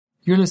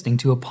You're listening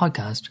to a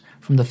podcast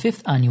from the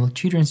 5th Annual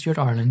Tudor and Stuart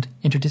Ireland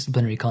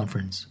Interdisciplinary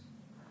Conference.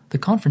 The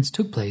conference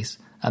took place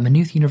at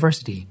Maynooth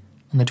University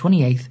on the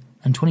 28th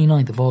and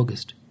 29th of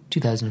August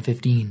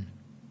 2015.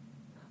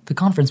 The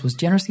conference was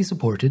generously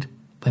supported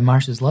by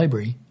Marsh's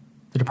Library,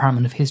 the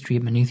Department of History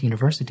at Maynooth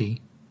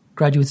University,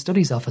 Graduate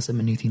Studies Office at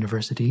Maynooth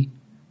University,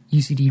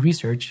 UCD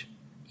Research,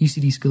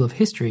 UCD School of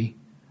History,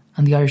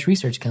 and the Irish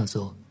Research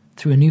Council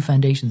through a New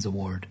Foundations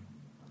Award.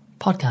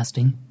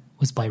 Podcasting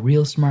was by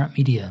Real Smart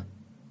Media.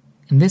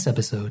 In this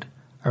episode,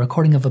 a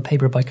recording of a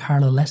paper by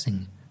Carla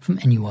Lessing from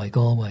NUI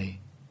Galway.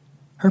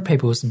 Her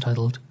paper was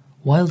entitled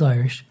Wild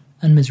Irish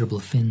and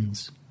Miserable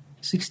Finns,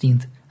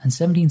 16th and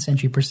 17th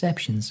century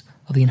perceptions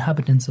of the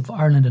inhabitants of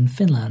Ireland and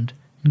Finland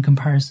in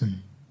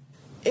comparison.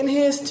 In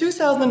his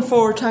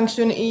 2004 Tang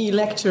Chun Yi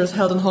lectures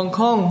held in Hong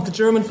Kong, the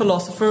German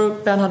philosopher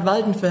Bernhard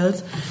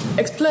Waldenfels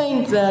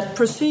explained that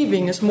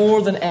perceiving is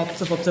more than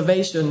acts of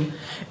observation.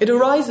 It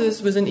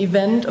arises with an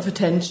event of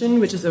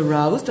attention which is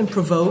aroused and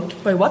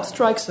provoked by what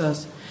strikes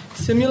us.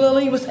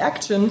 Similarly with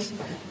actions,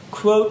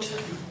 quote,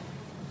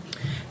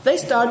 they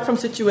start from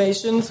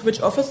situations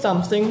which offer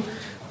something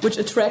which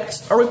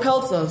attracts or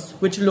repels us,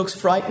 which looks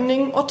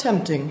frightening or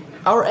tempting.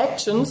 Our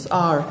actions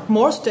are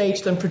more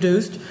staged than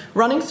produced,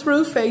 running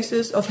through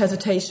phases of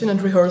hesitation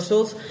and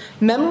rehearsals.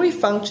 Memory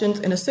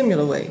functions in a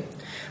similar way.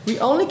 We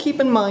only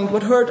keep in mind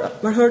what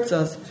hurts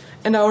us,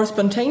 and our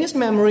spontaneous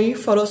memory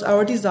follows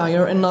our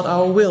desire and not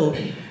our will.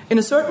 In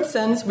a certain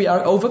sense, we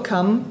are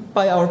overcome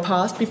by our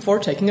past before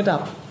taking it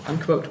up,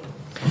 unquote.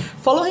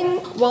 Following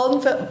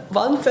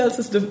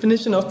Waldenfels'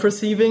 definition of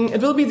perceiving,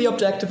 it will be the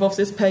objective of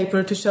this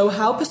paper to show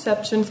how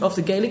perceptions of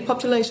the Gaelic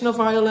population of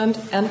Ireland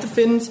and the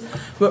Finns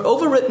were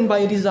overwritten by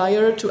a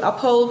desire to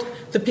uphold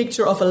the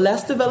picture of a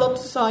less developed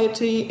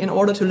society in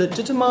order to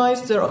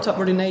legitimize their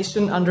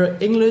subordination under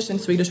English and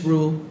Swedish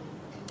rule.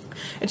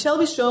 It shall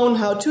be shown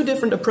how two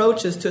different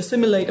approaches to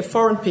assimilate a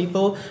foreign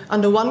people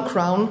under one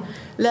crown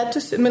led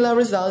to similar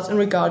results in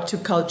regard to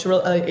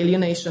cultural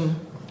alienation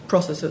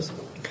processes.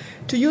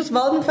 To use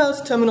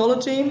Waldenfels'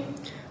 terminology,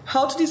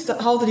 how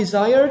the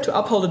desire to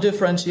uphold a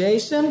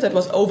differentiation that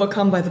was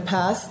overcome by the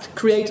past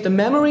created a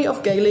memory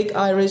of Gaelic,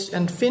 Irish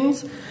and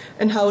Finns,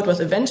 and how it was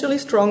eventually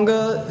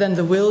stronger than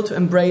the will to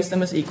embrace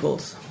them as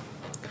equals.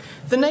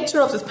 The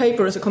nature of this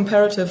paper is a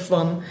comparative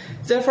one.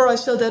 Therefore, I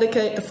shall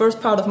dedicate the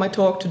first part of my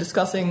talk to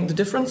discussing the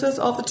differences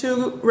of the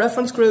two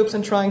reference groups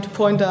and trying to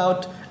point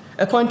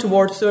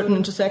towards certain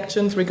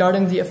intersections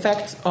regarding the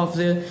effects of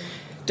the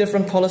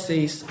different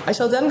policies. I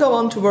shall then go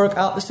on to work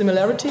out the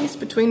similarities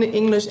between the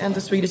English and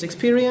the Swedish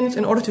experience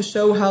in order to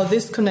show how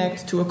this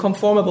connects to a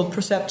conformable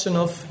perception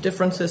of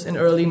differences in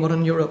early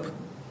modern Europe.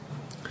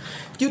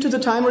 Due to the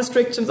time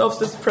restrictions of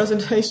this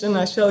presentation,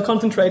 I shall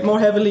concentrate more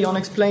heavily on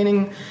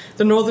explaining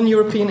the Northern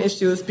European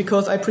issues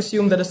because I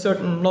presume that a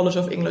certain knowledge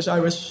of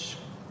English-Irish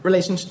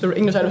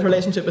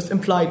relationship is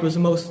implied with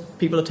most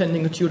people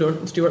attending the Tudor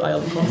and Stuart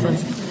Ireland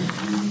conference.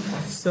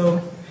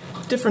 So,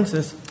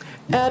 differences.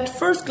 At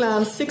first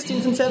glance,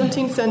 16th and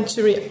 17th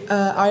century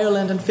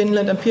Ireland and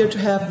Finland appear to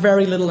have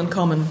very little in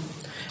common.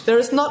 There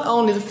is not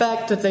only the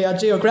fact that they are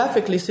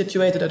geographically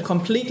situated at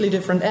completely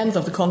different ends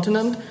of the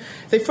continent,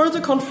 they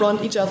further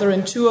confront each other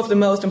in two of the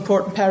most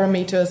important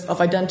parameters of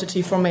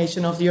identity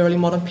formation of the early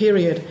modern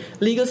period: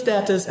 legal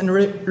status and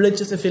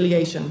religious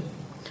affiliation.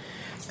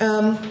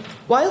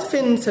 While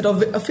Finns had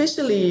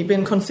officially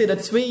been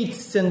considered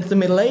Swedes since the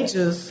Middle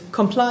Ages,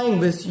 complying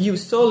with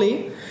jus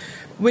soli,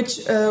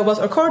 which was,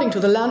 according to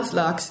the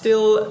Landslag,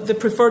 still the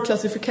preferred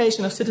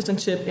classification of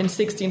citizenship in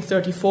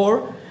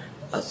 1634.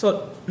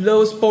 So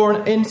those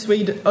born in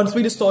on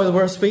Swedish soil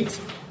were Swedes.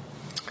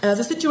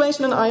 The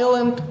situation in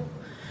Ireland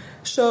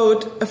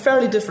showed a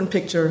fairly different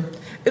picture.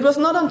 It was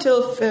not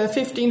until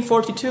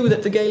 1542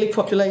 that the Gaelic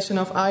population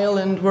of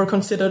Ireland were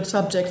considered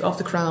subjects of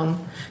the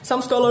crown.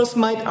 Some scholars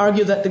might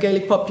argue that the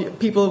Gaelic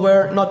people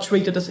were not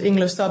treated as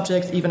English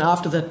subjects even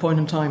after that point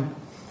in time.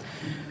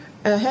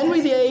 Henry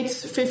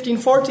VIII's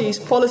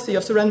 1540s policy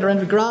of surrender and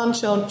regrant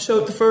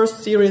showed the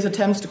first serious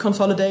attempts to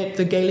consolidate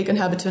the Gaelic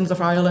inhabitants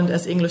of Ireland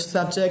as English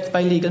subjects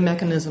by legal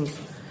mechanisms.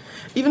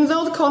 Even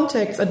though the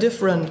contexts are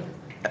different,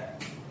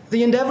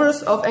 the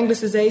endeavours of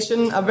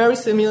Anglicization are very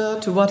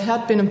similar to what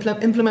had been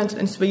implemented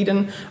in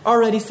Sweden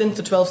already since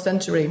the 12th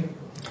century.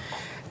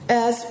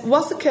 As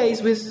was the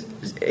case with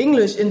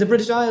English in the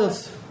British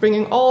Isles,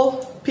 bringing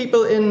all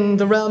people in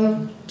the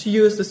realm to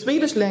use the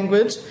Swedish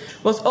language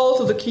was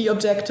also the key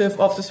objective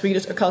of the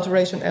Swedish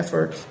acculturation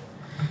efforts.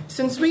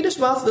 Since Swedish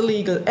was the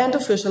legal and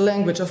official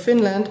language of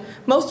Finland,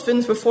 most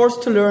Finns were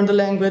forced to learn the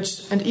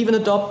language and even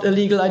adopt a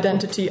legal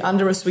identity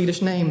under a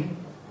Swedish name.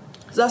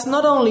 Thus,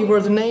 not only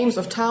were the names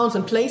of towns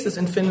and places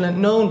in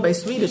Finland known by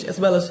Swedish as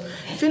well as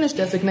Finnish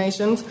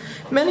designations,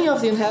 many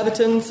of the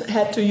inhabitants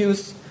had to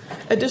use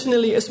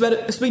additionally a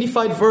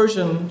Swedified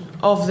version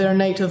of their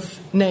native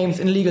names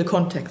in legal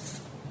contexts.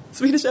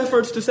 Swedish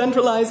efforts to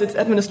centralize its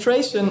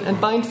administration and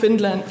bind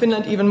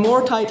Finland even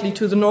more tightly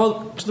to the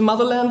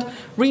motherland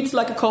reads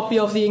like a copy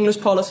of the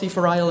English policy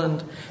for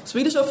Ireland.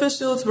 Swedish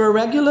officials were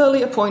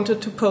regularly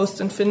appointed to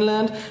posts in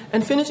Finland,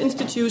 and Finnish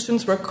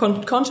institutions were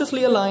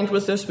consciously aligned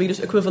with their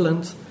Swedish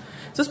equivalents.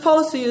 This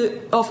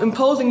policy of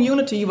imposing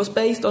unity was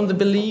based on the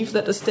belief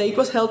that the state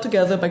was held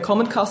together by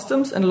common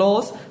customs and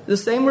laws, the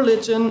same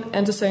religion,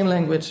 and the same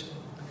language.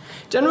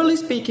 Generally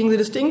speaking, the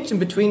distinction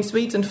between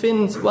Swedes and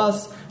Finns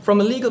was, from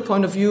a legal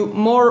point of view,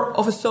 more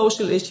of a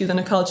social issue than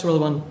a cultural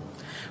one.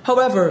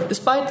 However,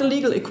 despite the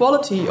legal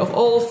equality of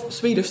all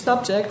Swedish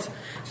subjects,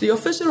 the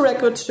official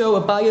records show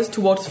a bias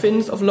towards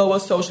Finns of lower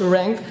social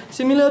rank,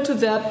 similar to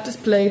that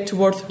displayed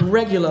towards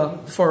regular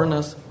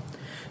foreigners.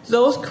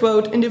 Those,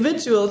 quote,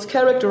 individuals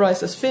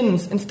characterized as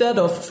Finns instead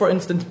of, for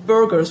instance,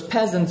 burghers,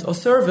 peasants, or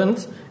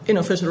servants, in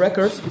official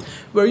records,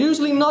 were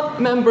usually not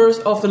members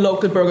of the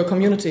local burgher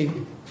community,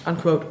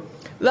 unquote.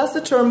 Thus,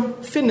 the term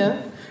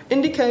Finne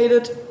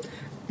indicated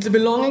the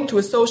belonging to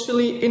a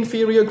socially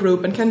inferior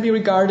group and can be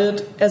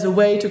regarded as a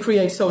way to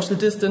create social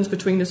distance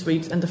between the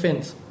Swedes and the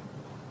Finns.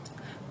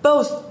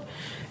 Both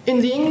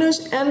in the English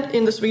and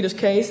in the Swedish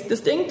case,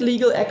 distinct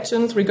legal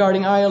actions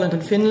regarding Ireland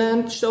and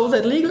Finland show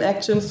that legal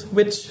actions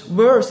which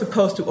were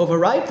supposed to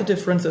override the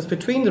differences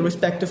between the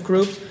respective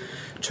groups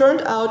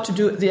turned out to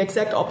do the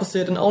exact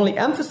opposite and only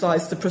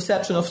emphasize the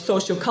perception of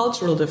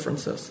socio-cultural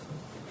differences.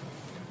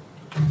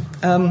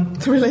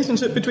 The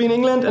relationship between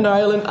England and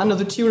Ireland under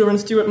the Tudor and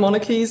Stuart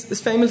monarchies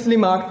is famously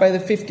marked by the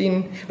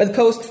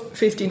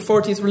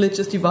post-1540s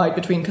religious divide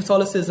between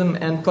Catholicism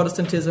and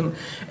Protestantism,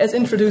 as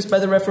introduced by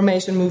the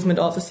Reformation movement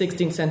of the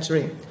 16th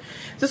century.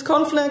 This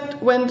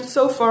conflict went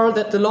so far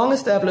that the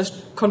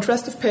long-established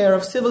contrastive pair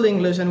of Civil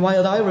English and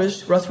Wild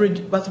Irish was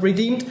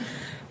redeemed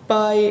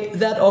by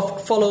that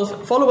of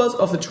followers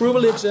of the true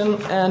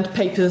religion and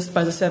papists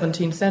by the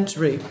 17th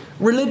century.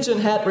 Religion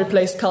had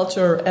replaced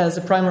culture as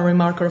a primary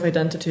marker of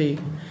identity.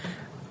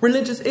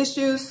 Religious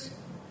issues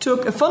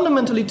took a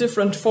fundamentally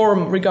different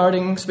form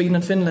regarding Sweden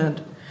and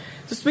Finland.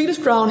 The Swedish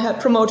crown had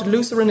promoted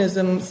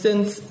Lutheranism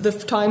since the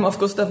time of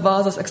Gustav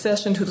Vasa's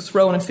accession to the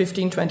throne in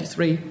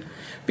 1523.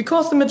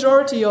 Because the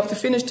majority of the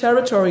Finnish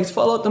territories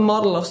followed the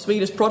model of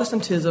Swedish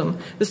Protestantism,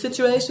 the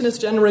situation is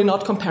generally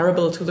not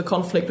comparable to the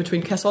conflict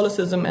between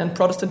Catholicism and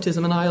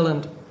Protestantism in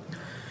Ireland.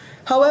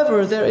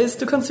 However, there is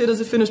to consider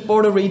the Finnish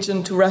border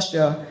region to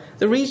Russia.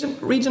 The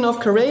region of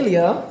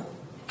Karelia,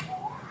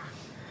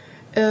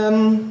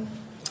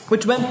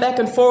 which went back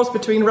and forth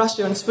between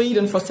Russia and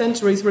Sweden for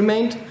centuries,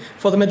 remained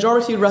for the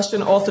majority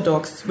Russian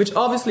Orthodox, which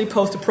obviously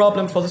posed a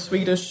problem for the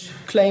Swedish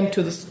claim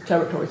to this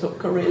territory, so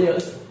Karelia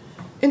is.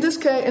 In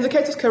the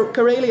case of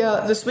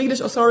Karelia, the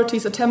Swedish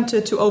authorities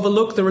attempted to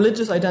overlook the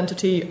religious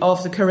identity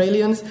of the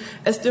Karelians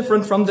as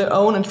different from their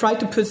own and tried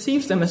to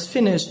perceive them as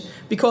Finnish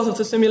because of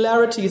the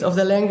similarities of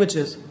their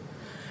languages.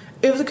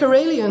 If the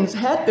Karelians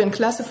had been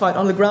classified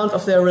on the grounds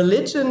of their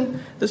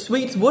religion, the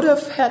Swedes would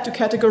have had to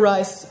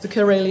categorize the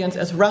Karelians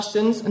as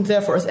Russians and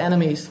therefore as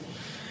enemies,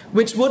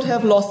 which would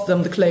have lost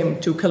them the claim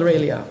to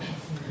Karelia.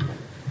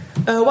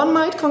 One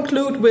might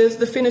conclude with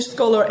the Finnish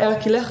scholar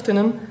Erkki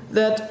Lehtinen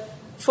that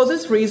for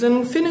this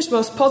reason, Finnish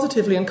was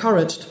positively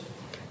encouraged.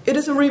 It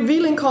is a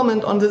revealing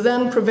comment on the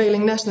then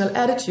prevailing national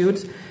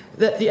attitudes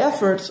that the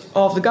efforts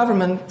of the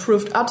government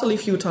proved utterly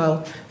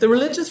futile. The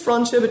religious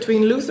frontier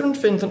between Lutheran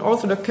Finns and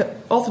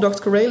Orthodox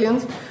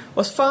Karelians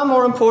was far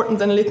more important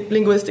than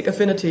linguistic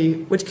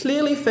affinity, which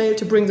clearly failed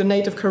to bring the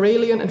native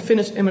Karelian and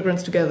Finnish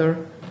immigrants together.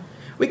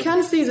 We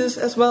can see this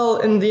as well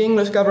in the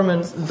English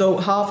government's, though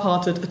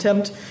half-hearted,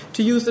 attempt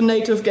to use the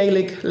native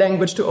Gaelic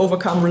language to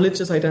overcome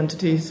religious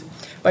identities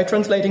by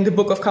translating the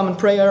Book of Common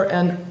Prayer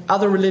and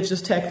other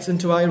religious texts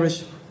into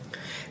Irish.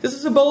 This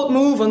is a bold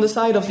move on the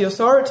side of the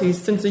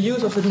authorities, since the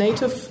use of the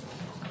native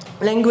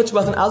language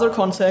was in other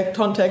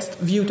contexts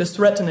viewed as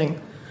threatening.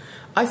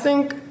 I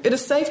think it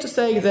is safe to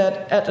say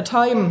that at that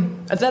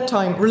time,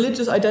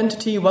 religious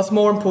identity was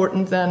more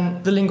important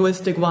than the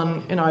linguistic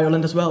one in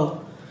Ireland as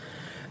well.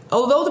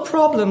 Although the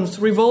problems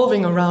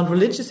revolving around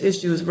religious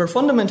issues were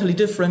fundamentally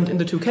different in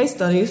the two case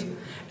studies,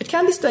 it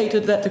can be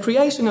stated that the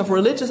creation of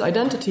religious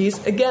identities,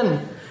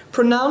 again,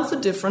 pronounced the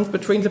difference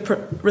between the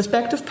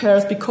respective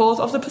pairs because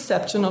of the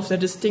perception of their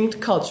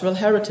distinct cultural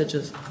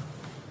heritages.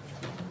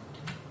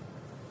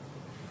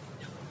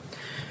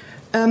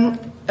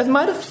 As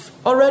might have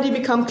already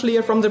become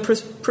clear from the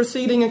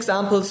preceding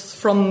examples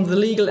from the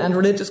legal and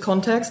religious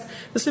context,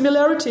 the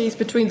similarities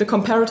between the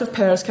comparative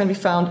pairs can be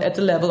found at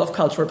the level of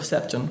cultural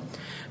perception.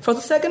 For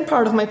the second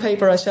part of my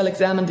paper, I shall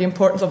examine the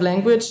importance of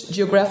language,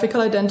 geographical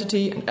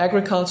identity, and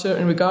agriculture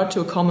in regard to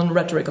a common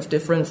rhetoric of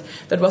difference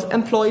that was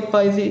employed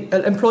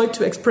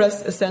to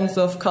express a sense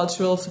of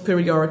cultural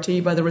superiority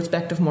by the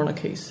respective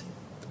monarchies.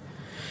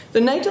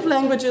 The native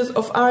languages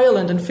of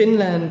Ireland and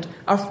Finland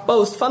are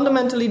both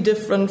fundamentally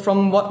different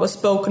from what was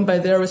spoken by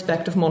their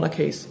respective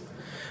monarchies.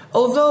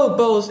 Although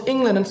both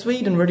England and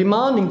Sweden were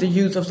demanding the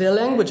use of their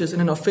languages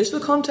in an official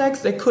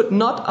context, they could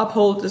not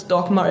uphold this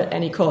dogma at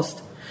any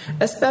cost.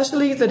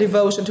 Especially the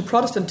devotion to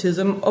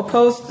Protestantism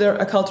opposed their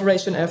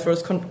acculturation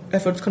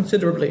efforts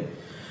considerably.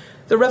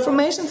 The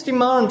Reformation's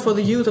demand for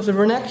the use of the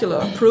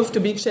vernacular proved to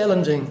be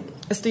challenging.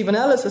 As Stephen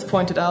Ellis has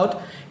pointed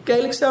out,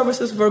 Gaelic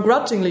services were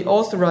grudgingly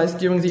authorized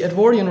during the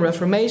Edwardian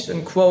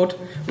Reformation, quote,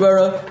 where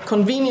a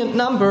convenient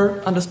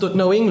number understood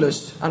no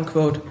English,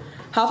 unquote.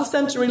 Half a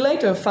century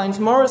later, Fynes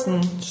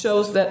Morrison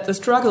shows that the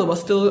struggle was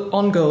still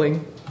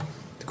ongoing.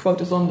 The quote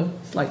is on the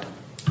slide.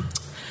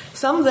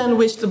 Some then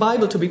wished the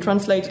Bible to be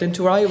translated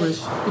into Irish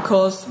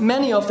because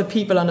many of the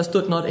people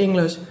understood not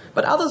English,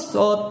 but others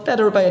thought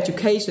better by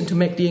education to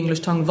make the English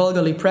tongue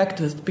vulgarly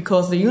practiced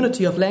because the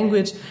unity of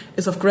language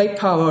is of great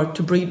power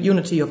to breed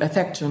unity of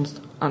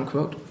affections,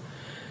 unquote.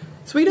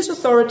 Swedish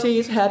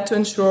authorities had to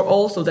ensure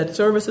also that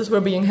services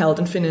were being held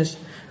in Finnish,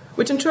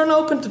 which in turn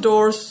opened the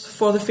doors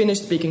for the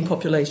Finnish-speaking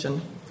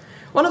population.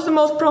 One of the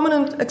most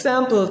prominent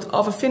examples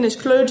of a Finnish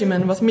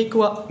clergyman was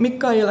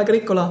Mikael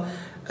Agricola,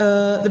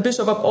 the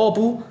Bishop of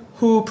Åbo,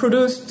 who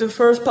produced the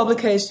first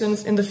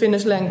publications in the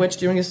Finnish language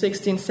during the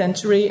 16th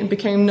century and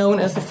became known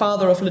as the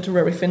father of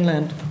literary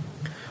Finland.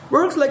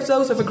 Works like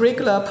those of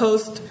Agricola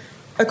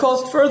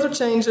caused further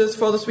changes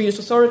for the Swedish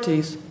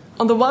authorities.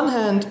 On the one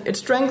hand, it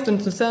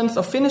strengthened the sense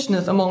of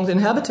Finnishness among the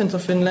inhabitants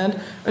of Finland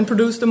and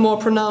produced a more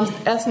pronounced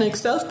ethnic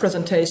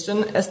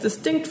self-presentation as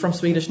distinct from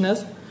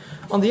Swedishness.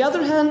 On the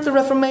other hand, the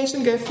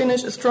Reformation gave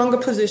Finnish a stronger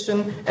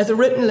position as a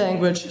written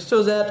language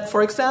so that,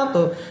 for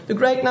example, the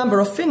great number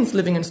of Finns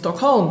living in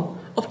Stockholm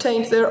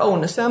obtained their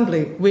own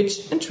assembly,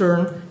 which in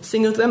turn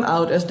singled them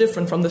out as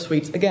different from the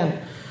Swedes again.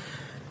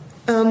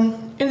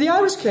 In the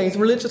Irish case,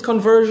 religious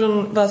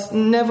conversion was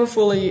never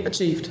fully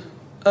achieved.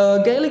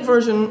 A Gaelic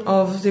version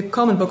of the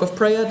Common Book of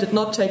Prayer did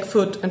not take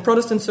foot, and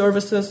Protestant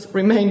services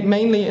remained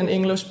mainly in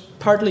English,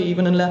 partly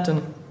even in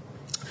Latin.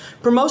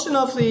 Promotion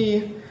of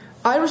the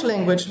Irish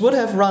language would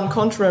have run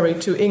contrary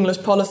to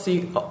English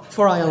policy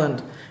for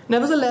Ireland.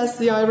 Nevertheless,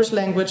 the Irish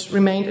language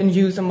remained in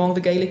use among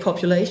the Gaelic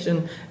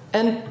population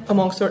and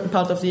among certain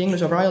parts of the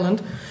English of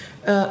Ireland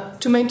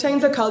to maintain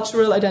their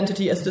cultural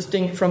identity as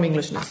distinct from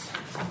Englishness.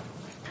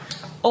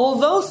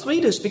 Although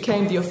Swedish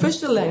became the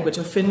official language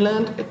of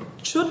Finland, it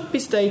should be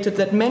stated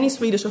that many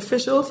Swedish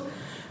officials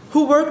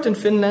who worked in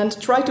Finland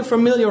tried to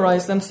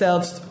familiarize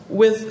themselves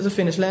with the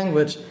Finnish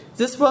language.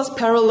 This was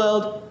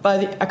paralleled by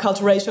the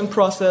acculturation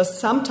process,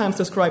 sometimes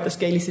described as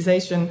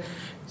Gaelicization,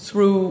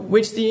 through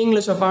which the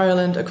English of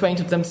Ireland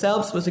acquainted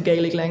themselves with the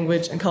Gaelic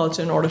language and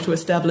culture in order to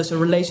establish a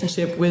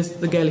relationship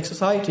with the Gaelic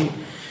society.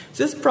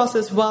 This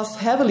process was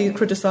heavily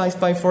criticized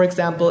by, for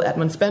example,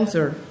 Edmund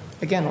Spencer,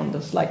 again on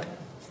the slide.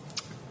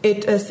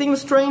 It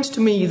seems strange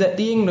to me that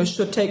the English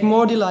should take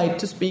more delight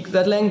to speak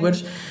that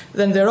language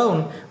than their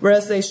own,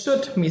 whereas they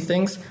should,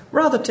 methinks,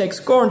 rather take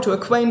scorn to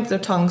acquaint their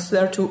tongues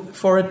thereto,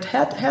 for it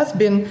has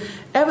been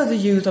ever the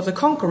use of the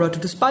conqueror to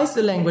despise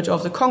the language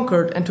of the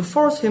conquered and to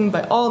force him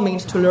by all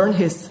means to learn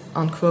his,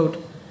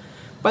 unquote.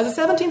 By the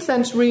 17th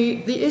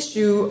century, the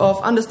issue of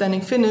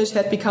understanding Finnish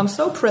had become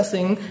so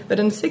pressing that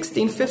in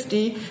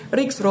 1650,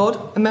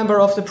 Riksråd, a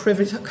member of the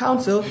Privy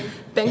Council,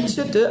 Bengt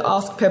Schütte,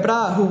 asked Per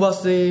Brahe, who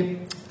was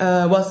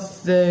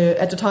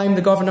at the time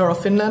the governor of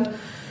Finland,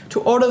 to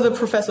order the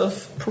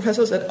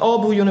professors at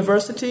Åbo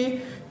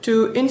University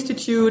to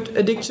institute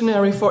a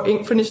dictionary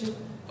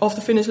of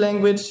the Finnish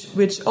language,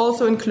 which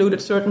also included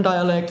certain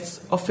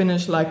dialects of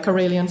Finnish like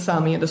Karelian,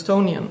 Sami, and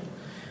Estonian.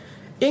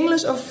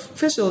 English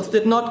officials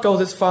did not go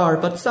this far,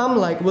 but some,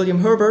 like William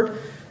Herbert,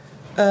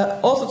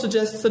 also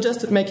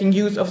suggested making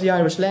use of the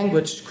Irish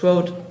language.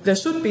 Quote, there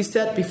should be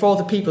set before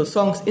the people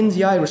songs in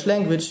the Irish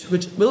language,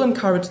 which will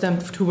encourage them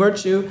to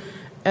virtue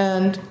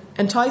and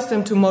entice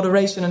them to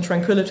moderation and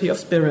tranquility of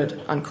spirit,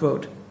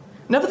 unquote.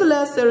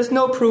 Nevertheless, there is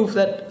no proof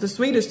that the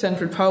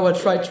Swedish-centered power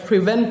tried to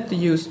prevent the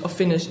use of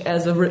Finnish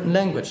as a written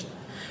language.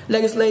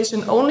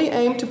 Legislation only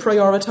aimed to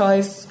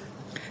prioritize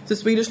the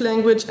Swedish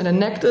language and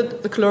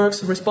enacted the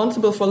clerks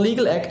responsible for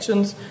legal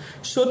actions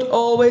should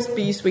always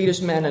be Swedish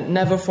men and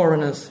never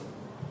foreigners.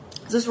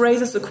 This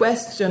raises the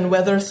question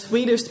whether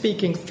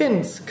Swedish-speaking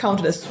Finns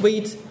counted as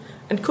Swedes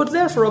and could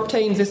therefore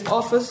obtain this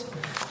office,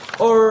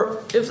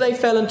 or if they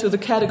fell into the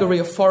category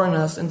of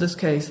foreigners in this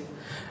case.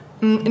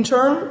 In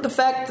turn, the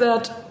fact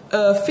that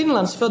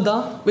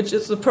Finlandsfödda, which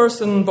is a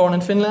person born in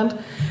Finland,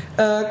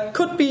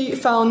 could be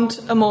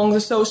found among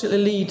the social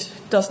elite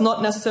does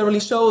not necessarily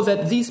show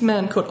that these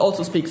men could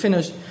also speak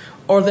Finnish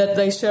or that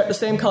they shared the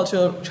same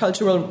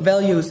cultural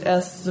values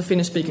as the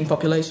Finnish-speaking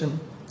population.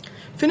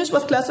 Finnish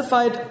was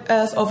classified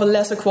as of a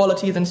lesser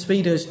quality than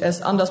Swedish, as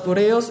Anders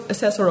Boreus,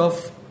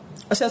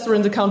 assessor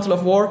in the Council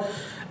of War,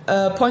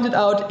 pointed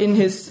out in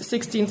his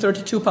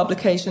 1632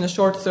 publication, A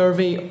Short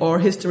Survey or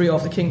History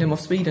of the Kingdom of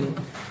Sweden.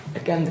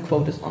 Again, the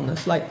quote is on the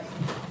slide.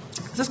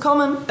 This is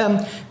common.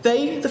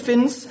 They, the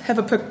Finns, have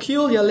a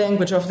peculiar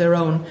language of their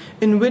own,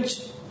 in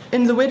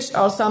the which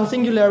are some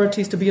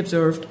singularities to be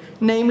observed,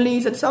 namely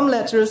that some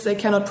letters they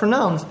cannot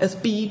pronounce, as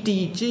B,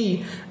 D,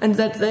 G, and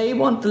that they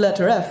want the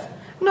letter F.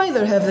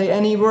 Neither have they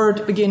any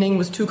word beginning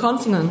with two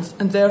consonants,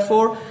 and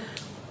therefore,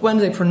 when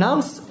they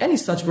pronounce any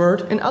such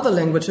word in other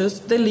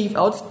languages, they leave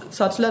out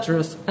such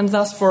letters, and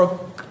thus for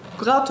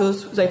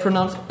gratus, they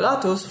pronounce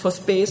gratus for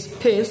spes,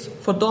 pes,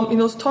 for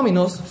dominus,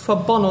 dominus, for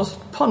bonus,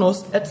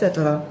 ponus,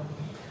 etc.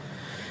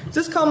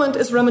 This comment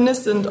is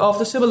reminiscent of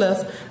the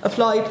shibboleth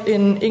applied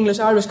in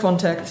English-Irish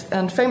context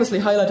and famously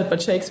highlighted by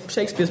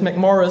Shakespeare's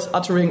Macmorris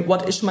uttering,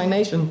 "What is my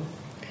nation?"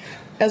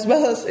 As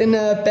well as in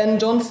Ben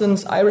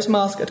Jonson's Irish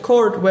Masque at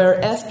Court,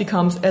 where S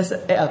becomes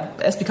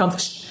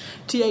sh,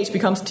 TH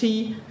becomes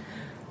T,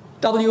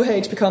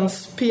 WH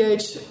becomes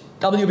PH,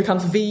 W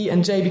becomes V,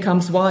 and J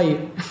becomes Y.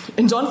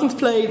 In Jonson's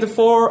play, the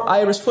four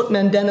Irish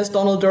footmen, Dennis,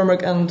 Donald,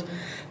 Dermot, and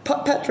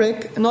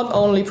Patrick, not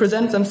only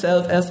present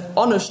themselves as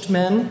honest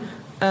men,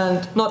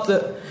 and not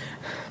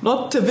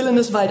the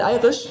villainous white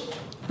Irish,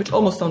 which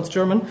almost sounds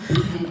German,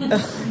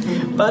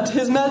 but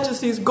His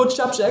Majesty's good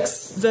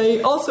subjects.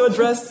 They also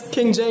address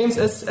King James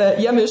as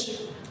Yemish,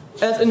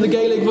 as in the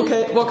Gaelic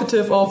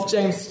vocative of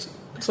James.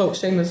 So,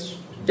 Seamus.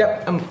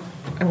 Yeah, I'm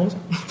almost.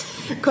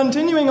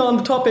 Continuing on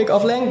the topic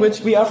of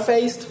language, we are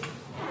faced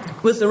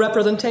with the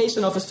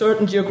representation of a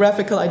certain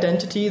geographical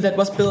identity that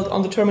was built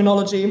on the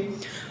terminology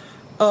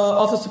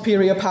of a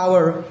superior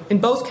power. In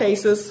both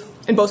case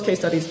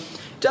studies.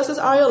 Just as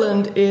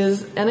Ireland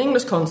is an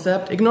English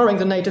concept, ignoring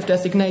the native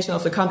designation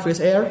of the country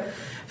as heir,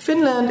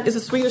 Finland is a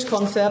Swedish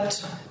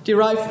concept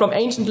derived from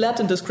ancient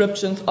Latin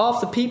descriptions of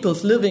the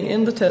peoples living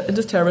in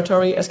this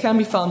territory, as can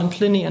be found in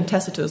Pliny and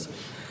Tacitus.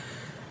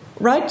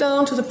 Right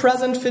down to the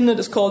present, Finland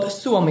is called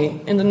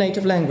Suomi in the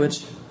native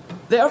language.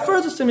 There are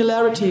further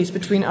similarities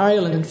between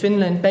Ireland and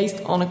Finland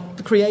based on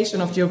the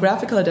creation of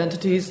geographical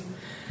identities.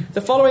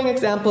 The following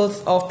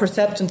examples of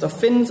perceptions of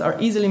Finns are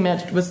easily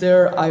matched with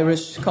their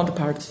Irish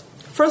counterparts.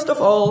 First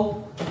of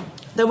all,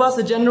 there was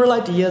a general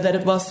idea that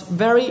it was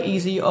very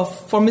easy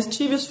for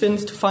mischievous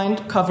Finns to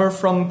find cover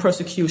from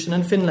persecution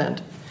in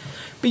Finland.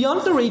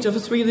 Beyond the reach of the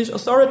Swedish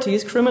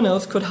authorities,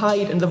 criminals could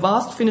hide in the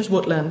vast Finnish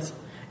woodlands.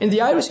 In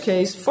the Irish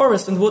case,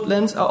 forests and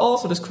woodlands are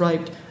also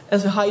described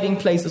as the hiding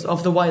places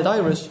of the wild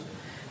Irish.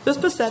 This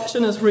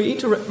perception is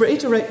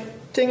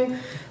reiterating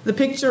the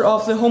picture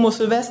of the Homo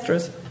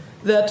sylvestris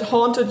that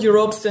haunted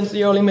Europe since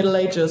the early Middle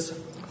Ages.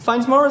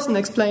 Fynes Morrison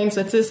explains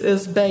that this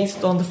is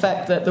based on the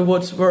fact that the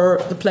woods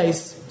were the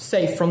place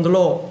safe from the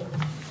law.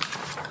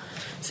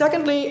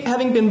 Secondly,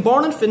 having been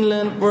born in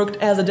Finland worked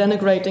as a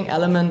denigrating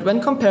element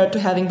when compared to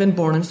having been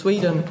born in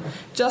Sweden,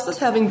 just as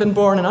having been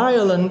born in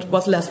Ireland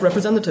was less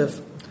representative.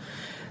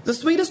 The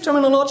Swedish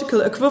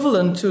terminological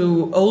equivalent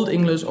to Old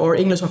English or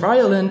English of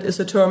Ireland is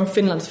the term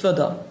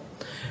Finlandsfödda.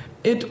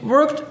 It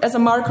worked as a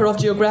marker of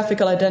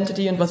geographical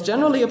identity and was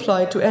generally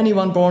applied to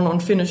anyone born on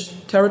Finnish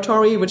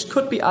territory, which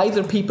could be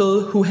either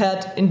people who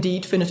had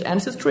indeed Finnish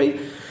ancestry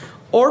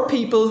or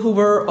people who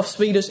were of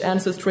Swedish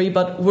ancestry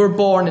but were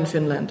born in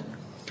Finland.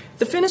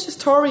 The Finnish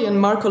historian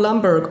Marko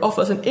Lamberg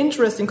offers an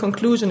interesting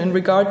conclusion in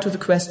regard to the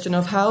question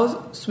of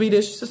how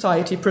Swedish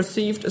society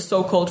perceived a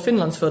so-called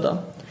Finlandsfödda.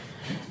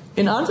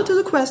 In answer to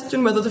the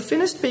question whether the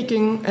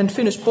Finnish-speaking and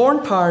Finnish-born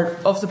part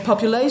of the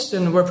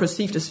population were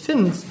perceived as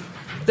Finns,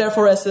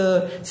 therefore as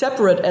a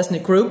separate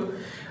ethnic group,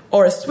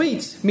 or as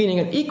Swedes, meaning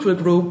an equal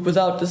group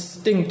without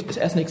distinct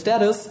ethnic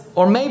status,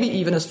 or maybe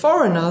even as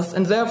foreigners,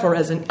 and therefore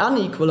as an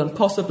unequal and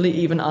possibly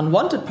even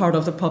unwanted part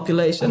of the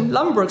population,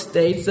 Lamberg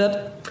states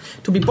that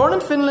to be born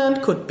in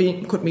Finland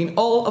could mean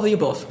all of the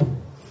above.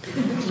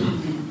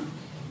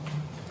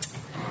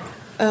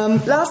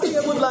 Lastly,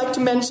 I would like to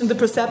mention the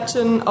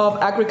perception of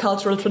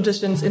agricultural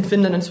traditions in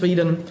Finland and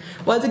Sweden.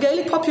 While the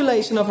Gaelic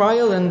population of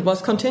Ireland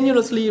was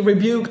continuously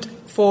rebuked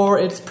for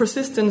its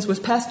persistence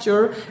with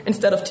pasture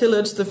instead of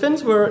tillage, the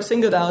Finns were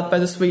singled out by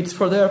the Swedes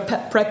for their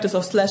practice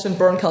of slash and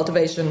burn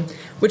cultivation,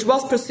 which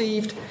was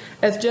perceived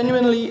as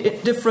genuinely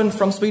different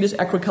from Swedish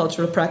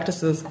agricultural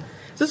practices.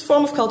 This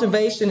form of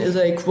cultivation is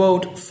a,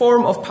 quote,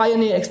 form of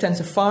pioneer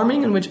extensive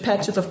farming in which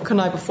patches of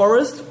conifer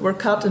forest were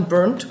cut and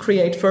burned to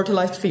create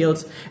fertilized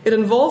fields. It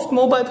involved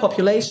mobile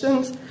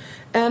populations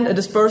and a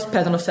dispersed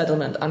pattern of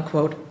settlement,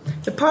 unquote.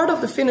 The part of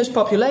the Finnish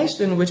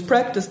population which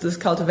practiced this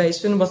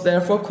cultivation was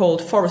therefore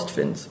called forest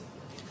Finns.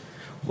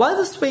 While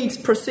the Swedes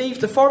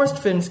perceived the forest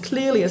Finns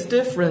clearly as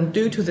different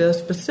due to their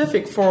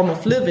specific form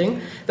of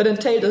living that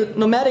entailed a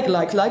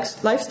nomadic-like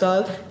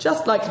lifestyle,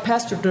 just like the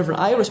pasture-driven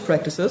Irish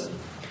practices,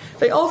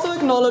 they also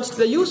acknowledged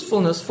their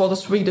usefulness for the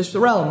Swedish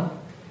realm.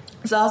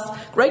 Thus,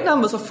 great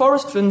numbers of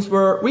forest Finns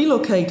were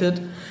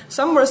relocated.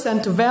 Some were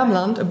sent to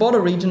Värmland, a border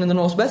region in the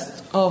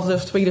northwest of the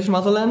Swedish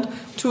motherland,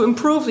 to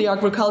improve the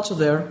agriculture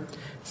there.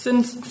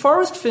 Since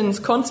forest Finns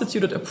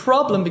constituted a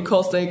problem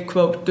because they,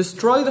 quote,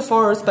 destroy the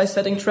forest by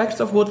setting tracts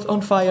of wood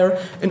on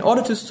fire in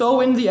order to sow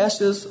in the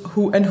ashes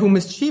who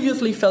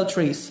mischievously fell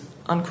trees,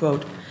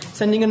 unquote.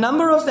 Sending a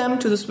number of them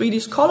to the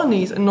Swedish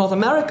colonies in North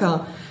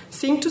America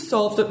seemed to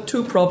solve the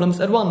two problems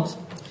at once.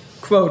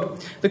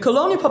 Quote, the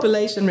colonial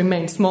population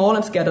remained small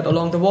and scattered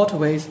along the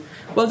waterways.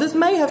 While this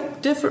may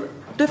have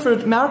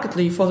differed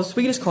markedly for the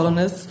Swedish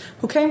colonists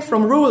who came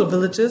from rural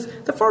villages,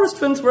 the forest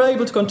Finns were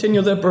able to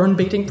continue their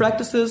burn-beating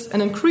practices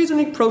and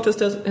increasingly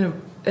protested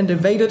and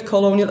evaded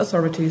colonial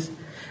authorities.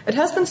 It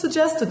has been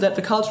suggested that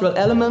the cultural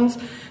elements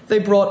they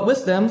brought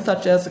with them,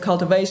 such as the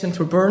cultivation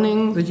through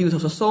burning, the use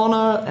of the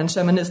sauna, and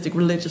shamanistic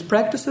religious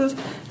practices,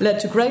 led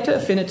to greater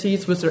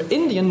affinities with their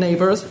Indian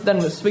neighbors than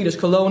with Swedish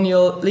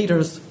colonial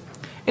leaders.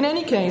 In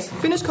any case,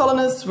 Finnish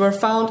colonists were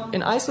found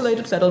in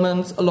isolated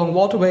settlements along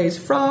waterways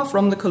far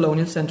from the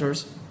colonial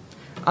centers.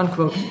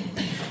 Unquote.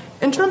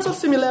 In terms of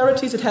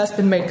similarities, it has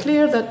been made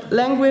clear that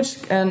language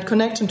and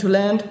connection to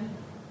land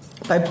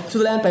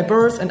by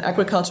birth and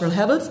agricultural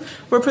habits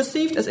were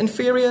perceived as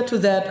inferior to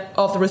that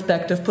of the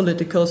respective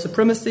political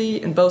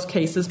supremacy, in both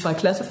cases by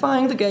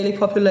classifying the Gaelic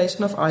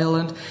population of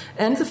Ireland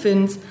and the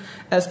Finns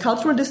as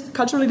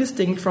culturally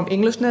distinct from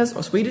Englishness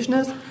or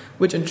Swedishness,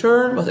 which in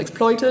turn was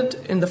exploited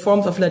in the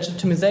forms of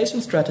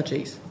legitimization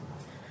strategies.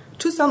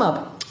 To sum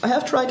up, I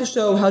have tried to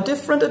show how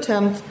different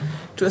attempts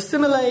to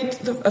assimilate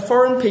a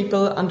foreign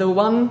people under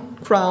one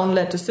crown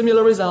led to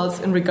similar results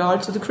in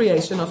regard to the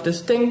creation of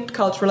distinct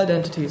cultural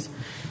identities.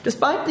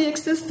 Despite the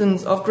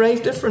existence of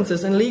grave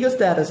differences in legal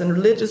status and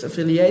religious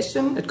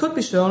affiliation, it could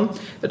be shown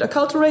that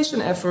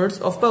acculturation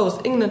efforts of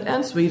both England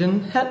and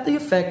Sweden had the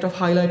effect of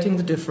highlighting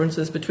the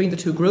differences between the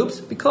two groups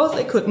because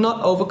they could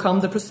not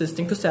overcome the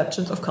persisting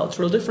perceptions of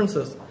cultural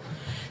differences.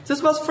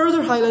 This was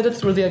further highlighted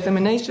through the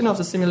examination of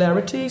the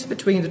similarities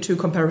between the two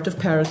comparative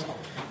pairs.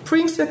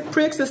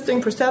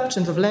 Pre-existing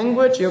perceptions of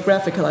language,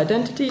 geographical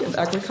identity, and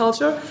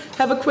agriculture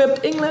have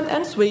equipped England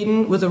and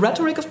Sweden with a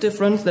rhetoric of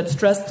difference that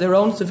stressed their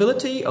own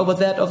civility over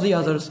that of the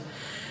others.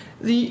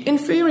 The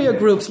inferior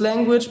group's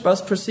language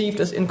was perceived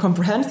as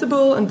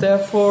incomprehensible and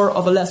therefore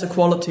of a lesser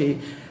quality.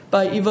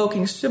 By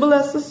evoking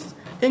shibboleths,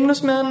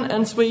 Englishmen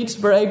and Swedes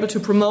were able to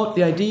promote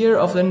the idea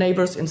of their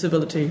neighbors'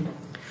 incivility.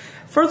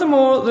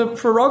 Furthermore, the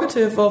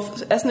prerogative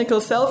of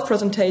ethnical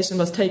self-presentation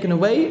was taken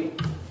away,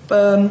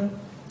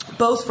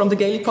 both from the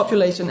Gaelic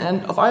population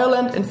and of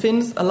Ireland and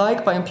Finns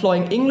alike, by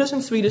employing English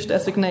and Swedish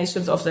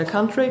designations of their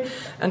country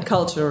and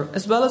culture,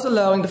 as well as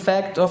allowing the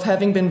fact of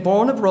having been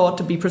born abroad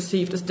to be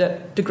perceived as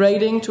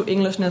degrading to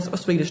Englishness or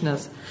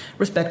Swedishness,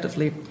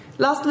 respectively.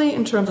 Lastly,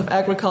 in terms of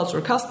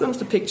agricultural customs,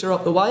 the picture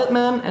of the wild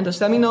man and the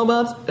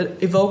semi-nomads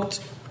evoked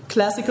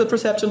classical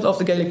perceptions of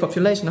the Gaelic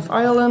population of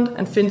Ireland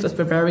and Finns as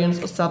barbarians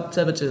or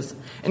savages.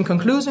 In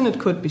conclusion, it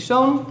could be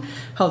shown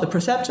how the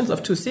perceptions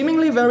of two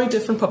seemingly very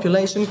different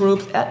population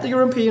groups at the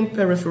European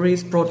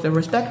peripheries brought their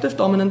respective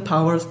dominant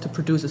powers to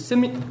produce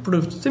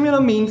similar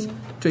means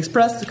to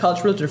express the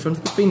cultural difference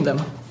between them.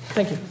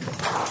 Thank you.